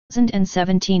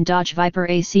2017 Dodge Viper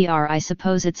ACR. I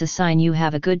suppose it's a sign you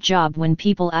have a good job when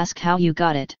people ask how you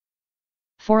got it.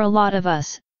 For a lot of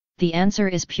us, the answer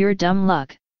is pure dumb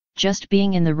luck, just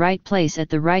being in the right place at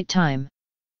the right time.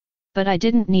 But I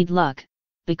didn't need luck,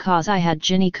 because I had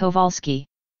Ginny Kowalski.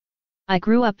 I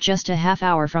grew up just a half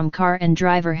hour from car and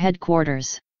driver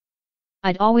headquarters.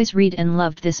 I'd always read and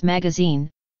loved this magazine,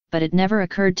 but it never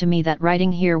occurred to me that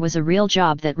writing here was a real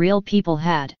job that real people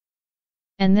had.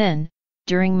 And then,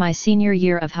 during my senior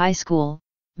year of high school,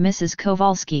 Mrs.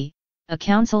 Kowalski, a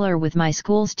counselor with my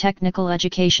school's technical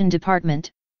education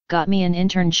department, got me an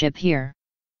internship here.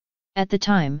 At the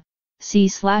time,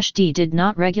 C/D did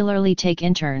not regularly take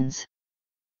interns.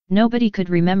 Nobody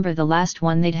could remember the last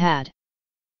one they'd had.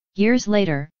 Years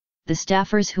later, the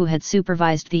staffers who had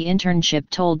supervised the internship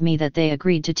told me that they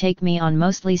agreed to take me on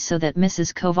mostly so that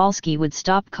Mrs. Kowalski would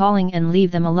stop calling and leave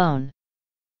them alone.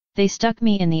 They stuck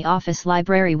me in the office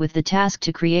library with the task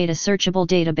to create a searchable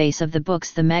database of the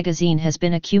books the magazine has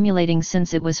been accumulating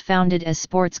since it was founded as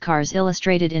Sports Cars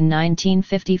Illustrated in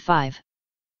 1955.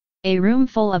 A room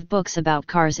full of books about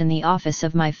cars in the office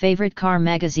of my favorite car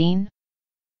magazine?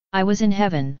 I was in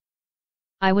heaven.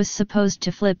 I was supposed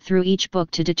to flip through each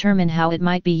book to determine how it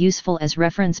might be useful as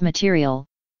reference material,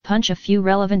 punch a few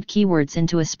relevant keywords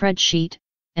into a spreadsheet,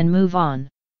 and move on.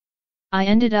 I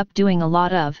ended up doing a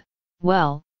lot of,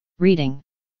 well, reading.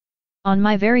 On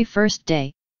my very first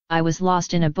day, I was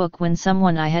lost in a book when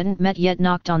someone I hadn't met yet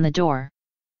knocked on the door.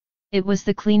 It was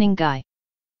the cleaning guy.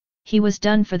 He was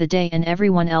done for the day and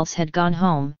everyone else had gone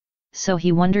home, so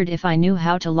he wondered if I knew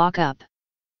how to lock up.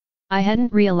 I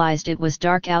hadn't realized it was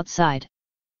dark outside.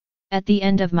 At the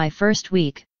end of my first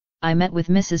week, I met with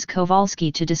Mrs.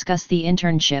 Kowalski to discuss the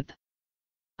internship.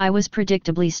 I was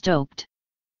predictably stoked.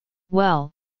 "Well,"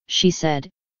 she said,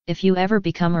 "if you ever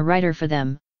become a writer for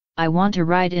them, I want to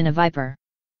ride in a Viper."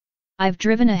 I've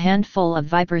driven a handful of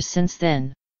Vipers since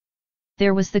then.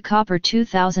 There was the copper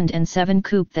 2007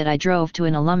 coupe that I drove to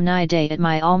an alumni day at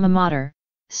my alma mater,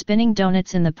 spinning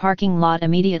donuts in the parking lot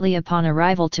immediately upon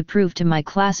arrival to prove to my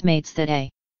classmates that A,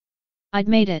 I'd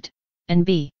made it, and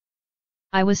B,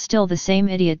 I was still the same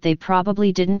idiot they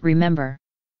probably didn't remember.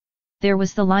 There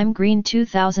was the lime green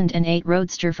 2008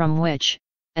 Roadster from which,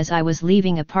 as I was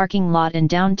leaving a parking lot in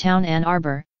downtown Ann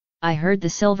Arbor, I heard the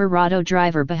Silverado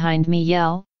driver behind me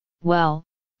yell, "Well,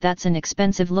 that's an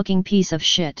expensive-looking piece of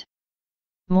shit."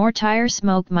 More tire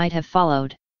smoke might have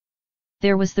followed.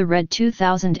 There was the red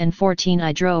 2014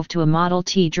 I drove to a Model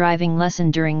T driving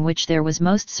lesson during which there was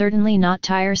most certainly not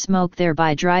tire smoke,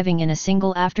 thereby driving in a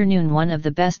single afternoon one of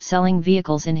the best-selling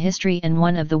vehicles in history and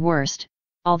one of the worst,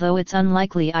 although it's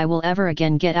unlikely I will ever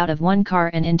again get out of one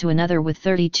car and into another with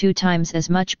 32 times as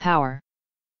much power.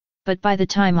 But by the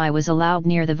time I was allowed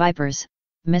near the Vipers,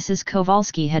 Mrs.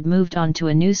 Kowalski had moved on to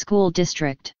a new school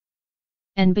district.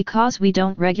 And because we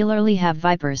don't regularly have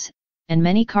Vipers, and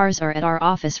many cars are at our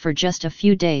office for just a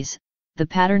few days, the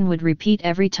pattern would repeat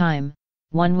every time.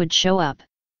 One would show up,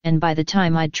 and by the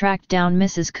time I'd tracked down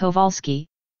Mrs. Kowalski,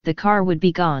 the car would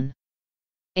be gone.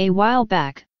 A while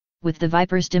back, with the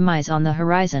Viper's demise on the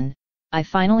horizon, I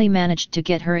finally managed to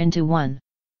get her into one.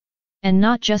 And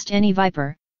not just any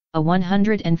Viper, a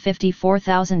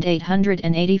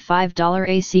 $154,885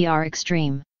 ACR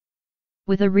Extreme.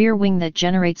 With a rear wing that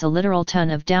generates a literal ton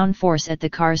of downforce at the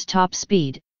car's top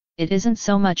speed, it isn't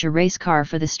so much a race car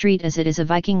for the street as it is a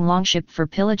Viking longship for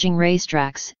pillaging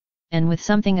racetracks, and with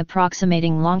something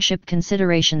approximating longship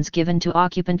considerations given to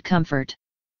occupant comfort.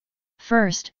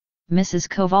 First, Mrs.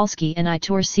 Kowalski and I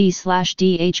tour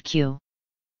C/DHQ.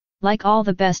 Like all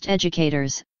the best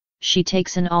educators, she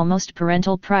takes an almost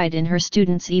parental pride in her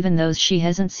students, even those she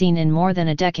hasn't seen in more than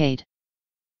a decade.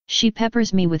 She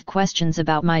peppers me with questions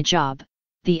about my job,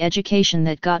 the education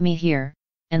that got me here,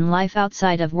 and life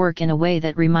outside of work in a way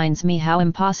that reminds me how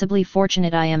impossibly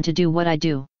fortunate I am to do what I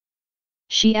do.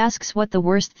 She asks what the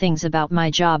worst things about my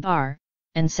job are,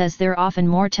 and says they're often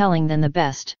more telling than the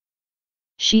best.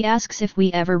 She asks if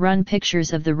we ever run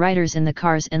pictures of the writers in the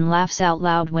cars and laughs out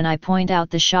loud when I point out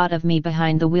the shot of me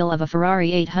behind the wheel of a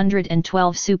Ferrari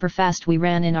 812 Superfast we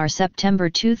ran in our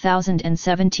September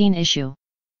 2017 issue.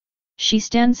 She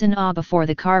stands in awe before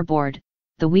the carboard,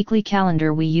 the weekly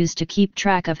calendar we use to keep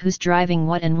track of who's driving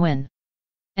what and when.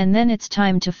 And then it's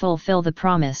time to fulfill the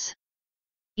promise.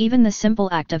 Even the simple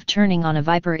act of turning on a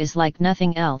Viper is like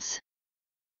nothing else.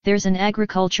 There's an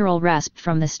agricultural rasp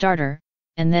from the starter,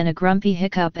 and then a grumpy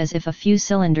hiccup as if a few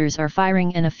cylinders are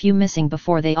firing and a few missing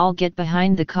before they all get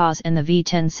behind the cause and the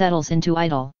V10 settles into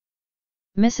idle.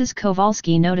 Mrs.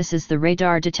 Kowalski notices the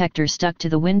radar detector stuck to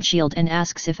the windshield and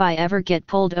asks if I ever get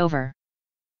pulled over.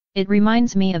 It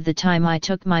reminds me of the time I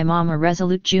took my mom, a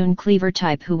resolute June Cleaver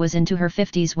type who was into her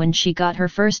 50s when she got her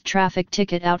first traffic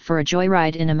ticket, out for a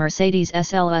joyride in a Mercedes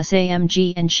SLS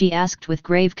AMG, and she asked with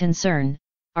grave concern,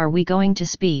 "Are we going to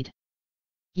speed?"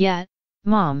 "Yeah,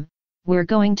 Mom, we're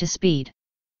going to speed."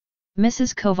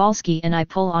 Mrs. Kowalski and I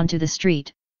pull onto the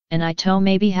street, and I tow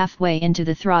maybe halfway into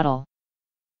the throttle.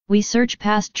 We surge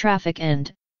past traffic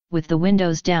and, with the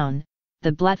windows down,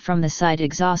 the blat from the side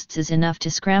exhausts is enough to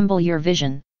scramble your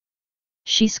vision.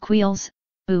 She squeals,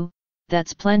 "Ooh,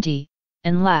 that's plenty,"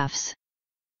 and laughs.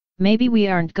 "Maybe we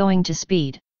aren't going to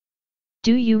speed.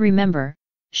 Do you remember,"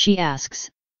 she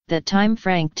asks, "that time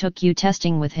Frank took you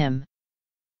testing with him?"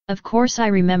 Of course I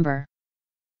remember.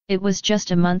 It was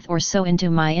just a month or so into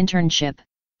my internship,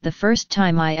 the first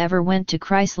time I ever went to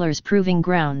Chrysler's Proving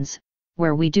Grounds,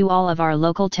 where we do all of our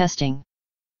local testing.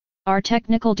 Our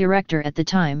technical director at the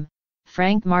time,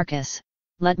 Frank Marcus,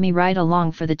 let me ride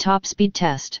along for the top speed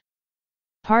test.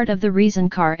 Part of the reason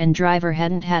car and driver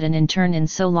hadn't had an intern in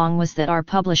so long was that our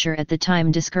publisher at the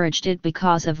time discouraged it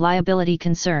because of liability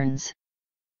concerns.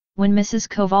 When Mrs.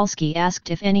 Kowalski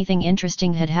asked if anything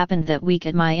interesting had happened that week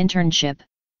at my internship,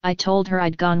 I told her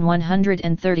I'd gone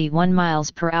 131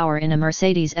 miles per hour in a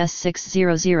Mercedes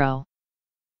S600.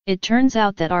 It turns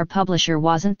out that our publisher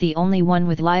wasn't the only one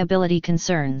with liability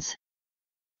concerns.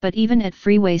 But even at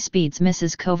freeway speeds,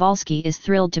 Mrs. Kowalski is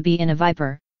thrilled to be in a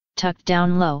Viper, tucked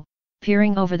down low,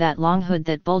 peering over that long hood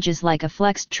that bulges like a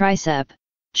flexed tricep,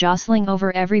 jostling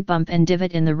over every bump and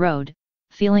divot in the road,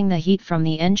 feeling the heat from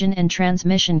the engine and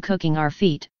transmission cooking our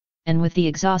feet, and with the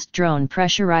exhaust drone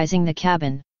pressurizing the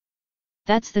cabin.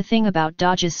 That's the thing about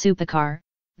Dodge's supercar,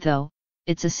 though,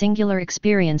 it's a singular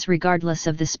experience regardless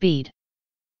of the speed.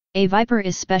 A Viper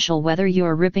is special whether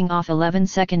you're ripping off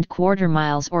 11-second quarter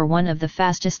miles or one of the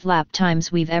fastest lap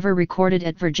times we've ever recorded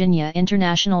at Virginia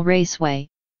International Raceway,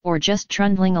 or just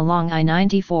trundling along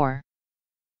I-94.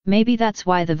 Maybe that's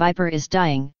why the Viper is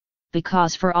dying,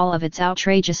 because for all of its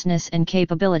outrageousness and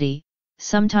capability,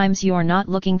 sometimes you're not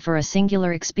looking for a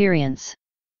singular experience.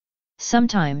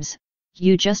 Sometimes,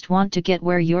 you just want to get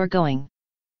where you're going.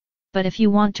 But if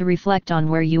you want to reflect on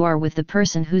where you are with the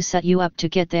person who set you up to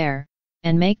get there,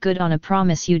 and make good on a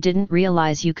promise you didn't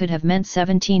realize you could have meant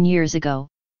 17 years ago,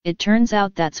 it turns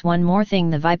out that's one more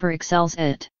thing the Viper excels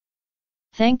at.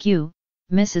 Thank you,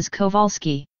 Mrs.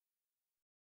 Kowalski.